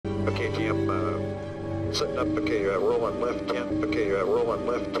setting up, okay, rolling left 10, okay, rolling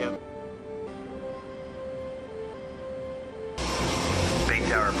left 10. Main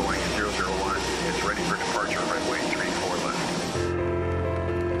tower, Boeing 001, it's ready for departure, runway 34 left.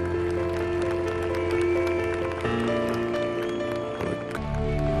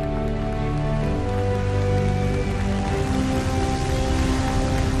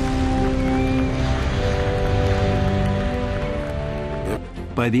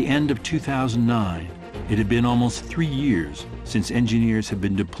 By the end of 2009, it had been almost 3 years since engineers had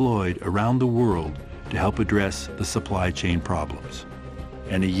been deployed around the world to help address the supply chain problems.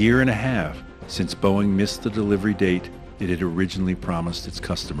 And a year and a half since Boeing missed the delivery date it had originally promised its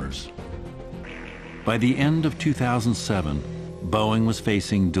customers. By the end of 2007, Boeing was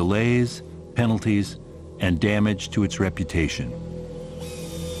facing delays, penalties, and damage to its reputation.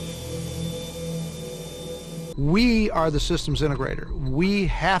 We are the systems integrator. We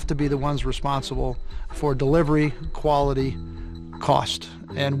have to be the ones responsible for delivery, quality, cost,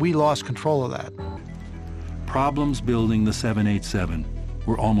 and we lost control of that. Problems building the 787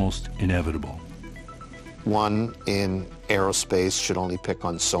 were almost inevitable. One in aerospace should only pick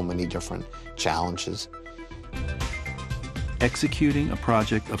on so many different challenges. Executing a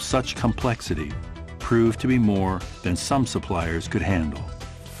project of such complexity proved to be more than some suppliers could handle.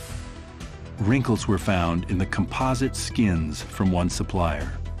 Wrinkles were found in the composite skins from one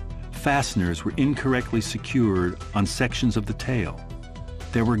supplier. Fasteners were incorrectly secured on sections of the tail.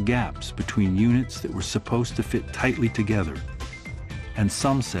 There were gaps between units that were supposed to fit tightly together, and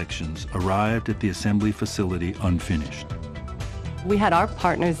some sections arrived at the assembly facility unfinished. We had our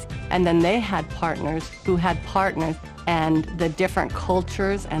partners, and then they had partners who had partners, and the different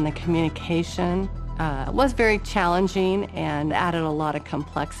cultures and the communication was very challenging and added a lot of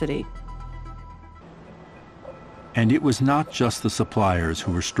complexity. And it was not just the suppliers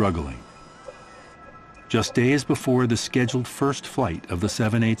who were struggling. Just days before the scheduled first flight of the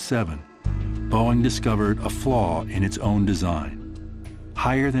 787, Boeing discovered a flaw in its own design.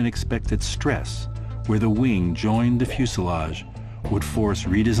 Higher than expected stress, where the wing joined the fuselage, would force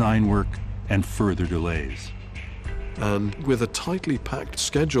redesign work and further delays. And with a tightly packed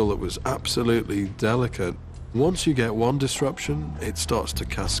schedule that was absolutely delicate, once you get one disruption, it starts to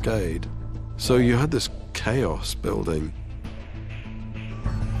cascade. So you had this chaos building.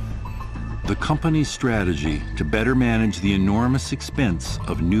 The company's strategy to better manage the enormous expense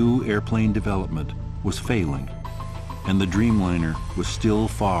of new airplane development was failing, and the Dreamliner was still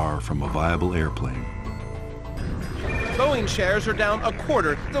far from a viable airplane. Boeing shares are down a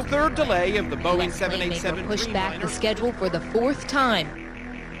quarter, the third delay of the Boeing 787 pushed back the schedule for the fourth time.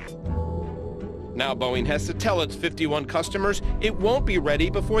 Now Boeing has to tell its 51 customers it won't be ready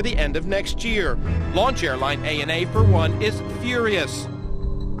before the end of next year. Launch airline ANA, for one, is furious.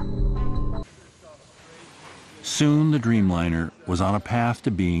 Soon the Dreamliner was on a path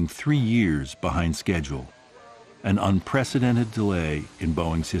to being 3 years behind schedule, an unprecedented delay in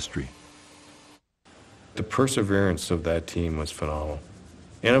Boeing's history. The perseverance of that team was phenomenal,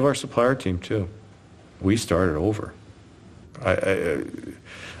 and of our supplier team too. We started over. I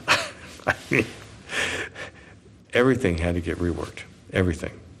mean, everything had to get reworked,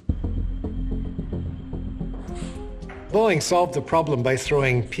 everything. Boeing solved the problem by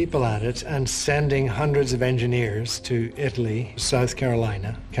throwing people at it and sending hundreds of engineers to Italy, South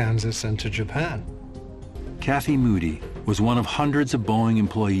Carolina, Kansas, and to Japan. Kathy Moody was one of hundreds of Boeing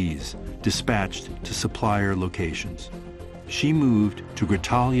employees dispatched to supplier locations. She moved to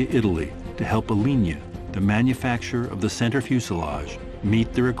Grottaglie, Italy to help Alenia, the manufacturer of the center fuselage,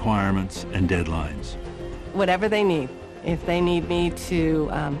 meet the requirements and deadlines. Whatever they need. If they need me to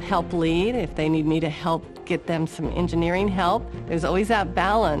help lead, if they need me to help get them some engineering help, there's always that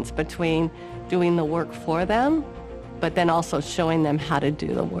balance between doing the work for them, but then also showing them how to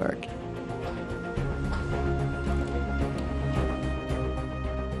do the work.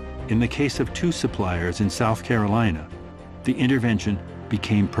 In the case of two suppliers in South Carolina, the intervention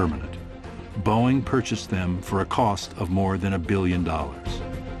became permanent. Boeing purchased them for a cost of more than $1 billion.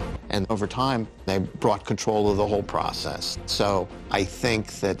 And over time, they brought control of the whole process. So I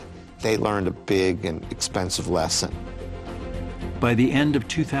think that they learned a big and expensive lesson. By the end of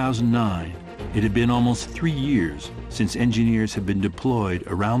 2009, it had been almost 3 years since engineers had been deployed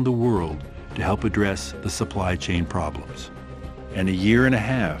around the world to help address the supply chain problems. And a year and a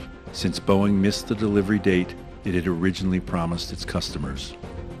half since Boeing missed the delivery date it had originally promised its customers.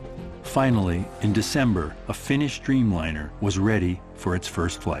 Finally, in December, a finished Dreamliner was ready for its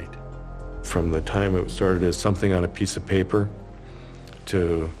first flight. From the time it started as something on a piece of paper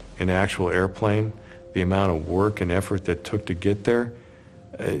to an actual airplane, the amount of work and effort that took to get there,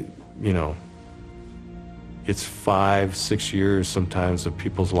 you know, It's 5, 6 years sometimes of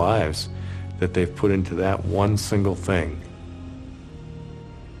people's lives that they've put into that one single thing.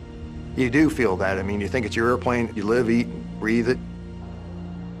 You do feel that. I mean, you think it's your airplane, you live, eat, breathe it.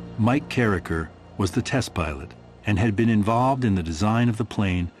 Mike Carricker was the test pilot and had been involved in the design of the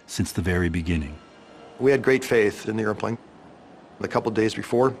plane since the very beginning. We had great faith in the airplane. A couple days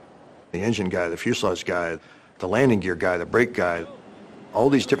before, the engine guy, the fuselage guy, the landing gear guy, the brake guy, all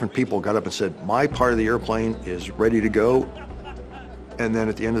these different people got up and said, my part of the airplane is ready to go. And then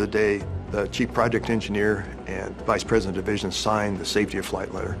at the end of the day, the chief project engineer and vice president of division signed the safety of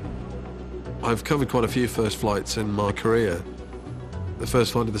flight letter. I've covered quite a few first flights in my career. The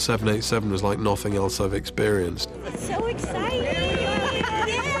first flight of the 787 was like nothing else I've experienced. It's so exciting!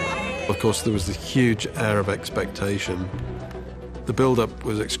 Yay! Of course, there was this huge air of expectation. The build-up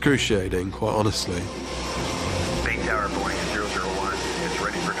was excruciating, quite honestly. Main tower, Boeing 001. It's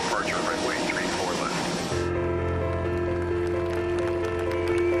ready for departure, runway 34 left.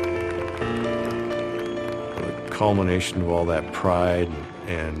 The culmination of all that pride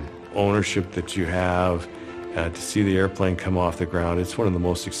and ownership that you have, to see the airplane come off the ground, it's one of the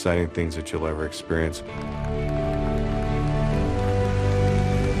most exciting things that you'll ever experience.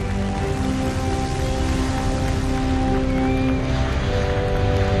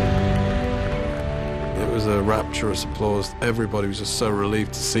 It was a rapturous applause. Everybody was just so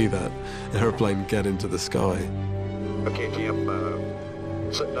relieved to see that airplane get into the sky. Okay, Jim,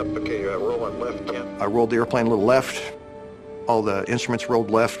 setting up, okay, roll on left 10. I rolled the airplane a little left. All the instruments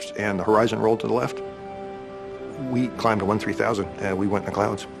rolled left and the horizon rolled to the left. We climbed to 1-3000 and we went in the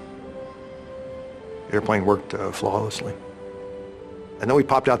clouds. The airplane worked flawlessly. And then we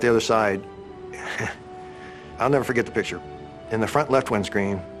popped out the other side. I'll never forget the picture. In the front left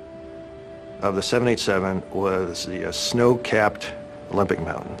windscreen of the 787 was the snow-capped Olympic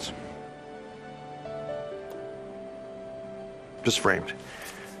Mountains. Just framed.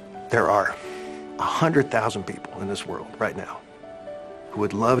 There are 100,000 people in this world right now who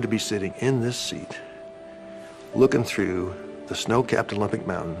would love to be sitting in this seat looking through the snow-capped Olympic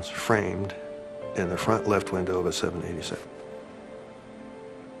Mountains framed in the front left window of a 787.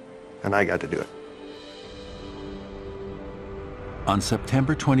 And I got to do it. On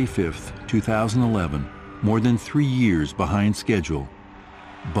September 25, 2011, more than 3 years behind schedule,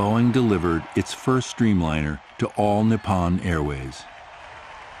 Boeing delivered its first Dreamliner to All Nippon Airways.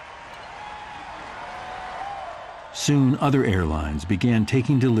 Soon, other airlines began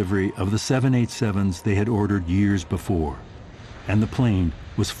taking delivery of the 787s they had ordered years before, and the plane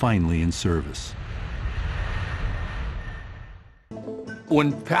was finally in service.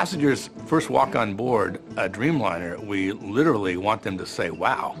 When passengers first walk on board a Dreamliner, we literally want them to say,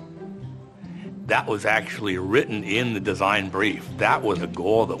 wow, that was actually written in the design brief. That was a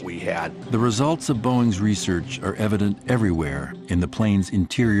goal that we had. The results of Boeing's research are evident everywhere in the plane's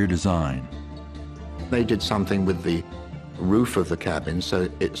interior design. They did something with the roof of the cabin so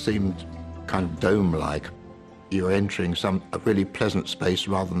it seemed kind of dome-like. You're entering a really pleasant space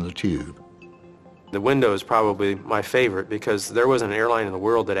rather than the tube. The window is probably my favorite because there wasn't an airline in the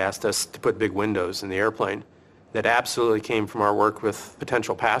world that asked us to put big windows in the airplane. That absolutely came from our work with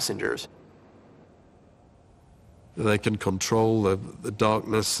potential passengers. They can control the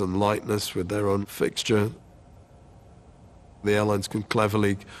darkness and lightness with their own fixture. The airlines can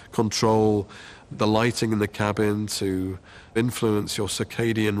cleverly control the lighting in the cabin to influence your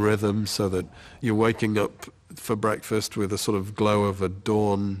circadian rhythm so that you're waking up for breakfast with a sort of glow of a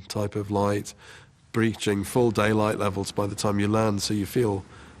dawn type of light, reaching full daylight levels by the time you land so you feel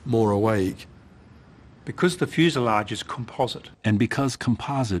more awake. Because the fuselage is composite. And because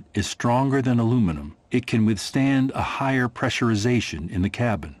composite is stronger than aluminum, it can withstand a higher pressurization in the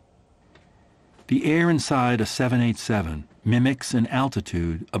cabin. The air inside a 787 mimics an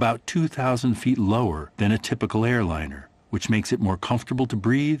altitude about 2,000 feet lower than a typical airliner, which makes it more comfortable to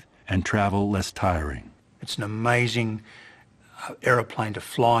breathe and travel less tiring. It's an amazing aeroplane to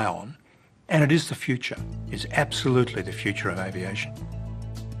fly on, and it is the future. It's absolutely the future of aviation.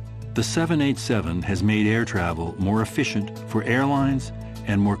 The 787 has made air travel more efficient for airlines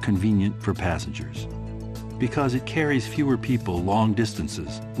and more convenient for passengers. Because it carries fewer people long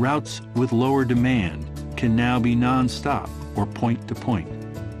distances, routes with lower demand can now be non-stop or point-to-point.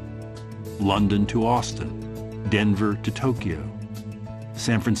 London to Austin, Denver to Tokyo,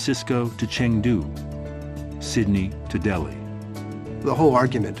 San Francisco to Chengdu, Sydney to Delhi. The whole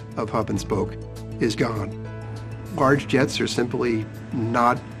argument of hub and spoke is gone. Large jets are simply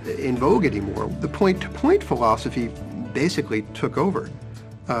not in vogue anymore. The point-to-point philosophy basically took over.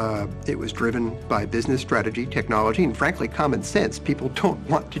 It was driven by business strategy, technology, and frankly, common sense. People don't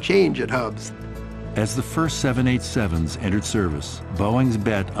want to change at hubs. As the first 787s entered service, Boeing's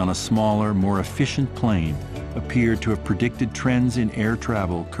bet on a smaller, more efficient plane appeared to have predicted trends in air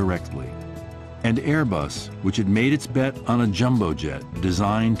travel correctly. And Airbus, which had made its bet on a jumbo jet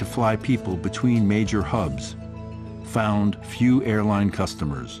designed to fly people between major hubs, found few airline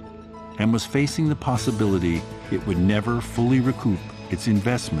customers and was facing the possibility it would never fully recoup its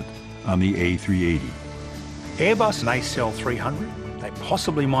investment on the A380. Airbus may sell 300, they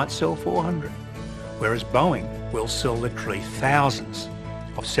possibly might sell 400, whereas Boeing will sell literally thousands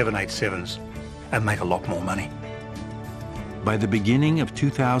of 787s and make a lot more money. By the beginning of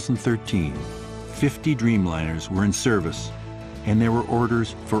 2013, 50 Dreamliners were in service, and there were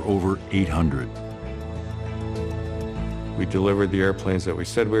orders for over 800. We delivered the airplanes that we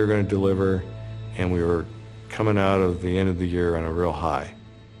said we were going to deliver, and we were coming out of the end of the year on a real high.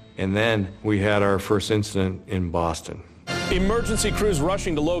 And then we had our first incident in Boston. Emergency crews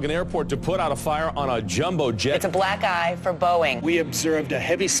rushing to Logan Airport to put out a fire on a jumbo jet. It's a black eye for Boeing. We observed a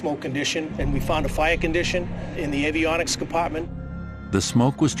heavy smoke condition, and we found a fire condition in the avionics compartment. The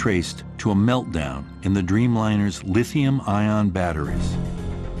smoke was traced to a meltdown in the Dreamliner's lithium-ion batteries.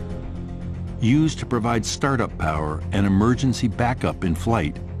 Used to provide startup power and emergency backup in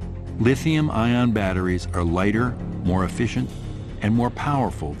flight, lithium-ion batteries are lighter, more efficient, and more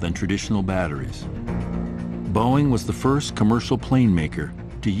powerful than traditional batteries. Boeing was the first commercial plane maker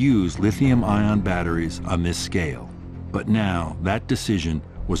to use lithium-ion batteries on this scale, but now that decision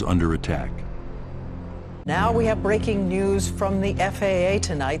was under attack. Now we have breaking news from the FAA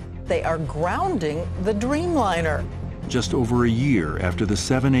tonight. They are grounding the Dreamliner. Just over a year after the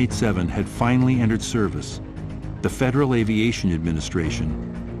 787 had finally entered service, the Federal Aviation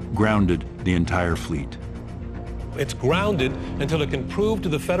Administration grounded the entire fleet. It's grounded until it can prove to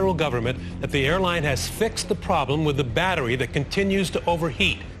the federal government that the airline has fixed the problem with the battery that continues to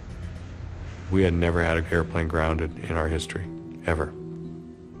overheat. We had never had an airplane grounded in our history, ever.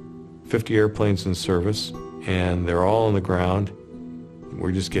 50 airplanes in service, and they're all on the ground.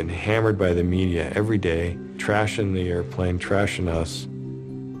 We're just getting hammered by the media every day, trashing the airplane, trashing us.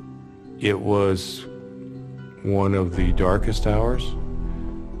 It was one of the darkest hours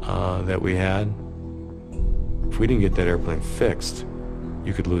that we had. If we didn't get that airplane fixed,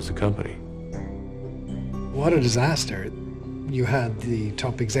 you could lose the company. What a disaster. You had the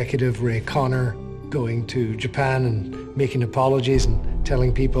top executive, Ray Connor, going to Japan and making apologies and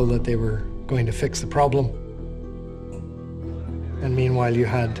telling people that they were going to fix the problem. And meanwhile, you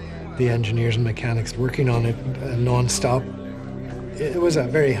had the engineers and mechanics working on it non-stop. It was a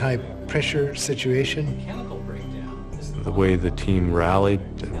very high-pressure situation. The way the team rallied,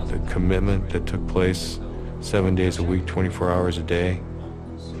 the commitment that took place 7 days a week, 24 hours a day,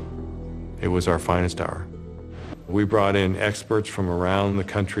 it was our finest hour. We brought in experts from around the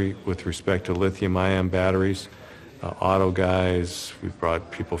country with respect to lithium-ion batteries, auto guys, we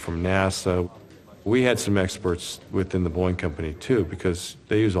brought people from NASA. We had some experts within the Boeing company too, because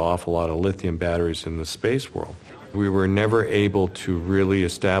they use an awful lot of lithium batteries in the space world. We were never able to really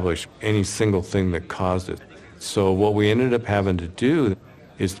establish any single thing that caused it. So what we ended up having to do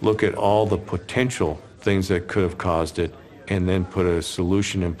is look at all the potential things that could have caused it and then put a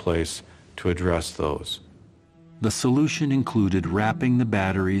solution in place to address those. The solution included wrapping the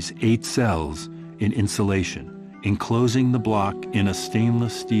battery's 8 cells in insulation, enclosing the block in a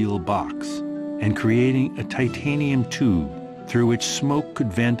stainless steel box, and creating a titanium tube through which smoke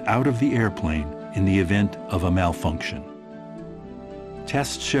could vent out of the airplane in the event of a malfunction.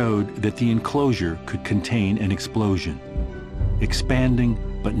 Tests showed that the enclosure could contain an explosion, expanding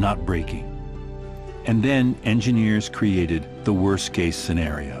but not breaking. And then engineers created the worst-case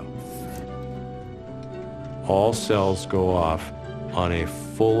scenario. All cells go off on a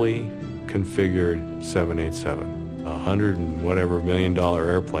fully configured 787, $100 and whatever million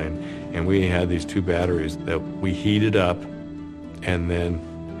airplane, and we had these 2 batteries that we heated up and then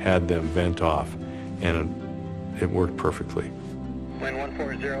had them vent off, and it worked perfectly. Wind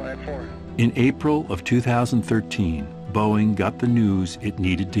 140 at 4. In April of 2013, Boeing got the news it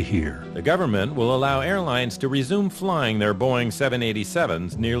needed to hear. The government will allow airlines to resume flying their Boeing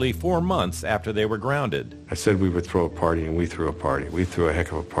 787s nearly 4 months after they were grounded. I said we would throw a party, and we threw a party. We threw a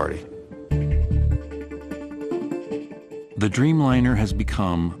heck of a party. The Dreamliner has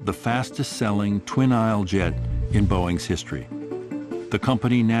become the fastest-selling twin-aisle jet in Boeing's history. The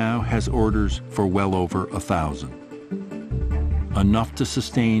company now has orders for well over 1,000. Enough to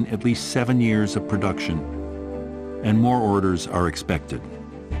sustain at least 7 years of production, and more orders are expected.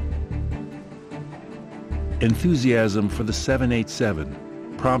 Enthusiasm for the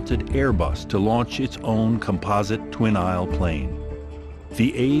 787 prompted Airbus to launch its own composite twin-aisle plane.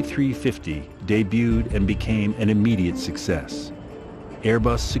 The A350 debuted and became an immediate success.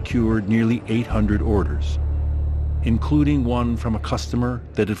 Airbus secured nearly 800 orders, including one from a customer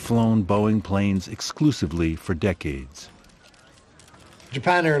that had flown Boeing planes exclusively for decades.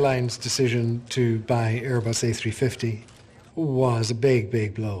 Japan Airlines' decision to buy Airbus A350 was a big,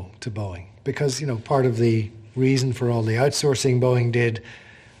 big blow to Boeing because, part of the reason for all the outsourcing Boeing did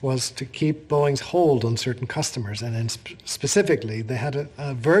was to keep Boeing's hold on certain customers, and then specifically they had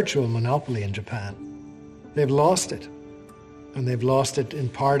a virtual monopoly in Japan. They've lost it. And they've lost it in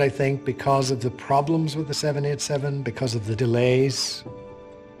part, I think, because of the problems with the 787, because of the delays.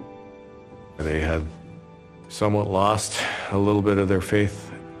 They had somewhat lost a little bit of their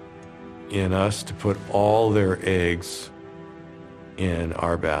faith in us to put all their eggs in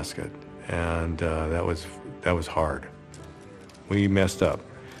our basket, and that was hard. We messed up,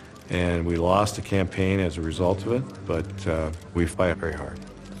 and we lost a campaign as a result of it, but we fight very hard.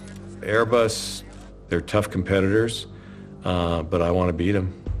 Airbus, they're tough competitors. But I want to beat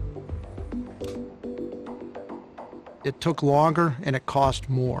them. It took longer and it cost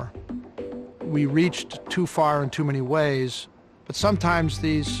more. We reached too far in too many ways, but sometimes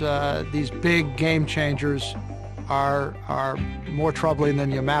these big game changers are more troubling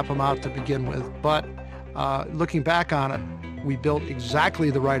than you map them out to begin with. But looking back on it, we built exactly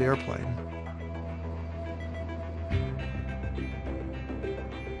the right airplane.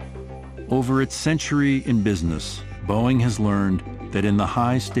 Over its century in business, Boeing has learned that in the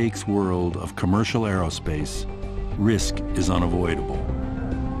high-stakes world of commercial aerospace, risk is unavoidable.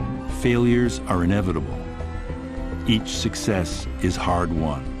 Failures are inevitable. Each success is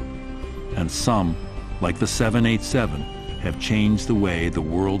hard-won. And some, like the 787, have changed the way the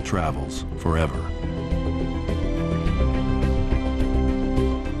world travels forever.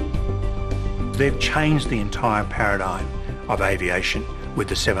 They've changed the entire paradigm of aviation with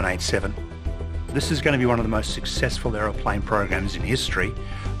the 787. This is going to be one of the most successful aeroplane programs in history,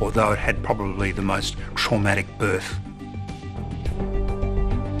 although it had probably the most traumatic birth